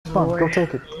Come on, go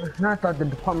take it. I thought the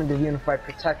Department of Unified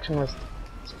Protection was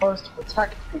supposed to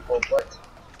protect people, but...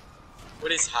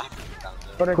 What is happening down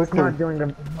there? But it's Quickly. not doing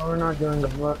the... We're not doing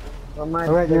the...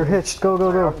 Alright, you're hitched. Go,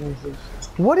 go, go.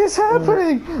 What is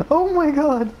happening? Oh my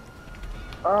god.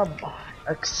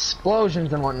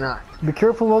 Explosions and whatnot. Be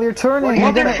careful while you're turning.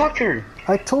 Motherfucker!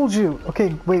 I told you.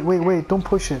 Okay, wait, wait, wait. Don't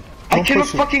push it. I Don't cannot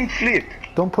push it. fucking flip.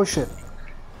 Don't push it.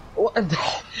 What?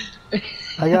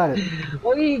 I got it.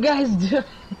 What are you guys doing?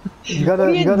 You gotta, What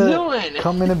are you you gotta doing?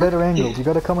 come in a better angle. You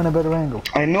gotta come in a better angle.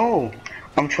 I know.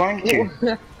 I'm trying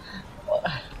to.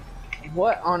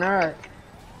 What on earth?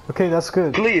 Okay, that's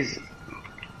good. Please.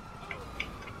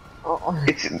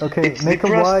 It's Okay, it's make a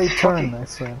depressed wide fucking- turn. I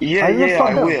swear. Yeah,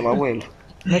 I I will.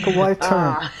 Make a wide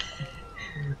turn.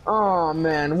 Oh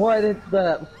man, what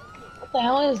the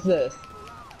hell is this?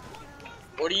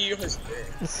 What are you guys doing?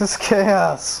 This is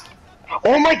chaos.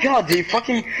 Oh my god, the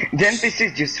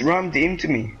NPCs just rammed into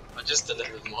me. I just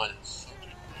delivered mine.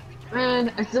 Man,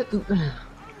 is it...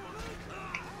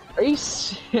 Are you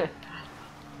serious?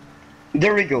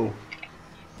 There we go.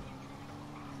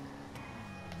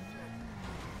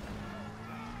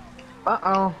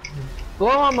 Uh-oh.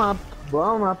 Blow him up.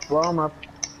 Blow him up. Blow him up.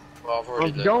 Well, I've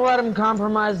already done. Don't let him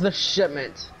compromise the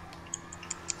shipment.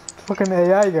 Fucking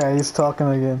AI guy, he's talking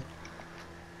again.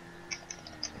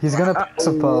 He's gonna pass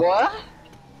a pop. What?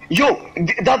 Yo,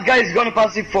 that guy is gonna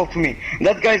passive pop me.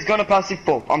 That guy is gonna passive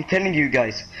pop. I'm telling you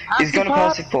guys. He's gonna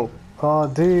passive pop. Oh,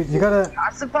 dude, you gotta.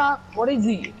 Asipop? What is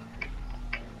he?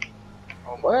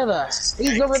 Oh my Where the?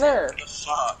 He's over there. What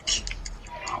the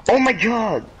fuck? Oh my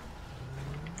god.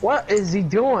 What is he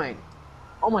doing?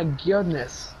 Oh my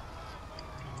goodness.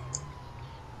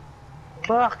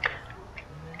 Fuck.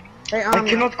 Hey, I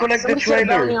cannot collect the somebody set a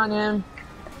bounty trailer. on him.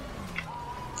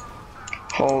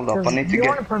 Hold up, I need to You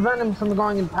want get. to prevent him from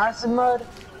going in passive mode?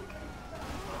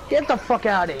 Get the fuck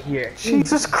out of here.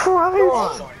 Jesus Go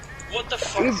Christ! on. What the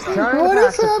fuck? He's is that? trying What to is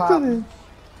passive pop. happening?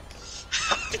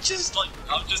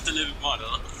 I've just delivered mine.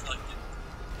 I like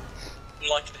it.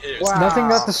 Like it here. Wow. Nothing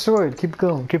got destroyed. Keep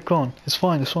going, keep going. It's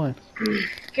fine, it's fine.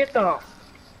 Get the...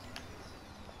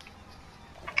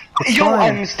 It's Yo,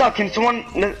 fine. I'm stuck. Can someone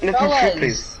let me through,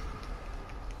 please?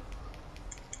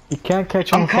 You can't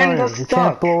catch on I'm fire. kinda You stuck.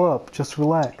 can't blow up. Just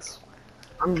relax.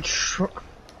 I'm trying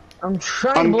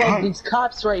to I'm blow up kind- these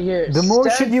cops right here. The more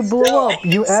Stand shit you still. blow up,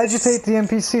 you agitate the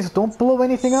NPCs. Don't blow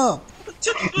anything up.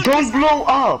 Don't blow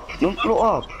up. Don't blow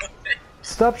up.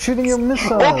 Stop shooting your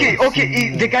missiles. Okay,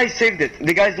 okay. The guy saved it.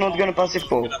 The guy's not gonna passive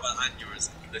pop. About aneurysm.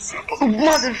 This is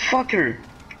Motherfucker.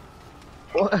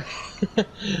 What?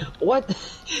 What?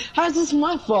 How's this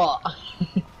my fault? I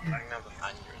have an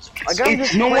aneurysm. Like, I'm It's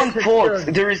just no playing one's for fault. sure.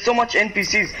 There is so much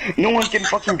NPCs. No one can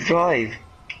fucking drive.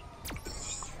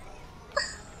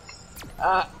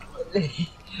 All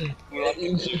I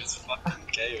can do is fucking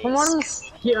chaos. From what I'm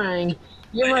hearing,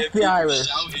 you I must hear be people Irish.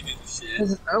 shouting and shit.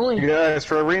 Cause only Yes,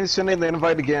 for resending the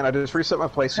invite again, I just reset my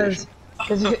PlayStation.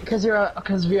 because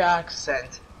of your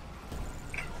accent.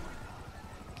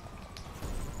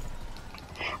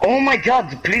 Oh my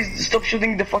god, please stop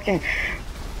shooting the fucking...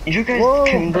 You guys Whoa.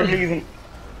 can barely even...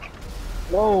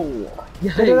 Whoa!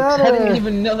 it out I of didn't there.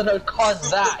 even know that it would cause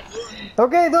that.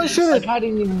 Okay, don't shoot Like it. I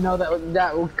didn't even know that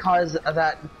would cause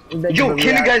that. big Yo, of a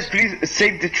can you reaction. guys please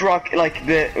save the truck, like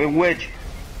the wedge?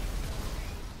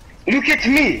 Look at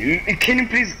me! Can you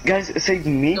please, guys, save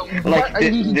me? No, Like what are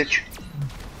you- the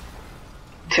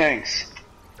Thanks.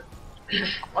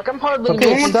 Like I'm hardly.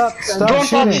 Okay, even- stop Don't touch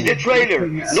shooting. the trailer!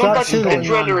 Don't touch the shooting.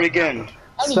 trailer again!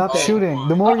 Stop Anything. shooting.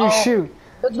 The more you Uh-oh. shoot,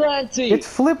 That's anti. it's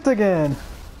flipped again.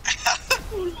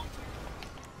 Oh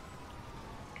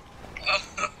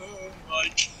my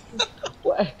god.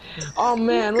 What? Oh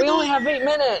man, we only have 8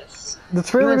 minutes. The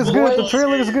trailer is good. The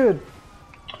trailer is good.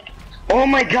 Oh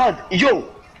my god, yo!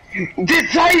 The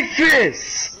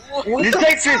typhus! What The the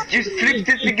typhus just flipped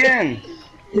it again!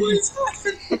 What is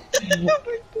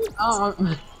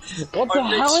happening? What the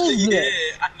I'm hell literally is here, this?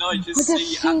 and I just This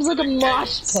see seems like a absolute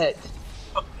mosh chaos. pit.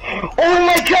 Oh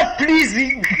my god,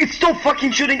 please! Stop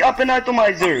fucking shooting up and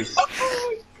atomizers!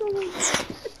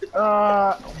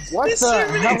 What This the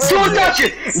really hell is Don't this? touch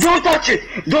it! Don't touch it!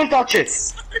 Don't touch it!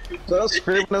 So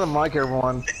screaming in the mic,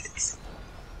 everyone.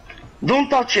 Don't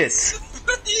touch it!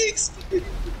 What the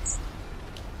experience?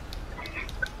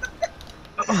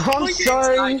 I'm Like,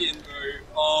 sorry. it's lagging,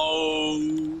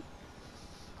 bro.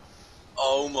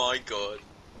 Oh my god.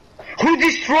 Who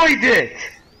destroyed it?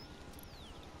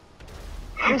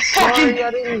 I'm sorry, I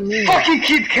didn't mean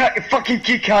that. Fucking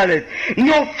Kid Khaled!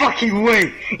 No fucking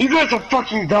way! You guys are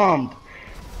fucking dumb!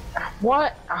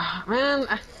 What? Man,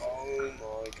 Oh my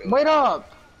god. wait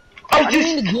up. I I didn't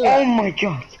mean to just... do Oh that. my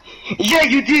god! Yeah,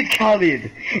 you did,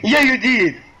 Khalid. Yeah, you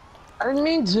did. I didn't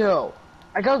mean to.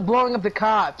 I got blowing up the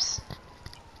cops.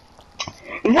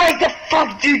 Why the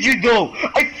fuck did you do?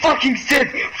 I fucking said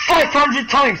 500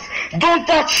 times, don't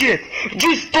touch it.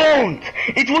 Just don't.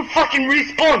 It will fucking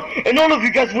respawn, and all of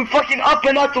you guys will fucking up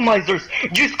and atomizers.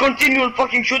 Just continue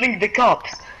fucking shooting the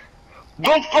cops.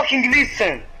 Don't fucking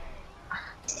listen.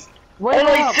 Wait All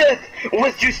I up. said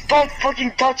was just don't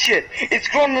fucking touch it. It's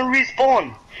gonna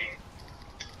respawn.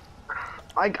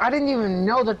 Like, I didn't even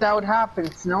know that would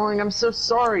happen, Snowing. I'm so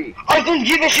sorry. I don't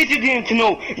give a shit you didn't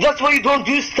know. That's why you don't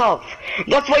do stuff.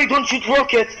 That's why you don't shoot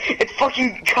rockets at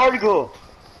fucking cargo.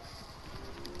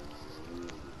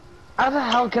 How the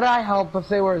hell could I help if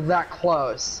they were that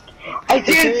close? I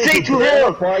didn't say to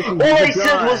help. All I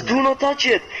said was do not touch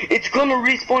it. It's gonna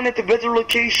respawn at a better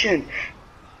location.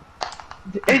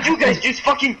 And you guys just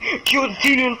fucking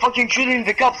continue fucking shooting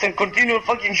the cops and continue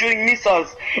fucking shooting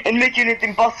missiles and making it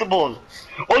impossible.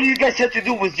 All you guys had to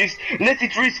do was just let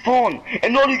it respawn,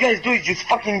 and all you guys do is just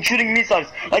fucking shooting missiles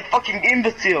like fucking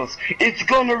imbeciles. It's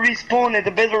gonna respawn at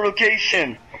a better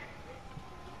location.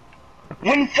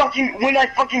 When I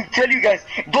fucking tell you guys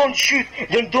don't shoot,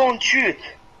 then don't shoot.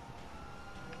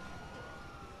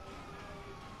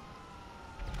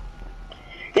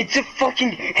 It's a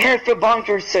fucking half a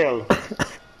bunker cell.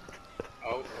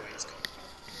 Oh, he's coming.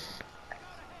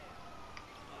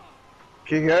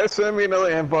 Can you guys send me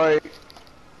another invite?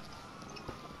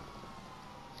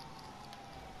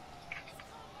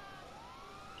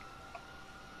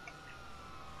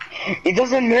 It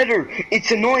doesn't matter.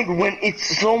 It's annoying when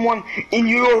it's someone in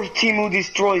your team who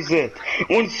destroys it.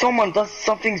 When someone does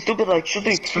something stupid like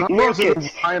shooting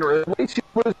rockets. At least you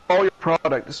lose all your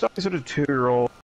product. It's not sort of 2-year-old.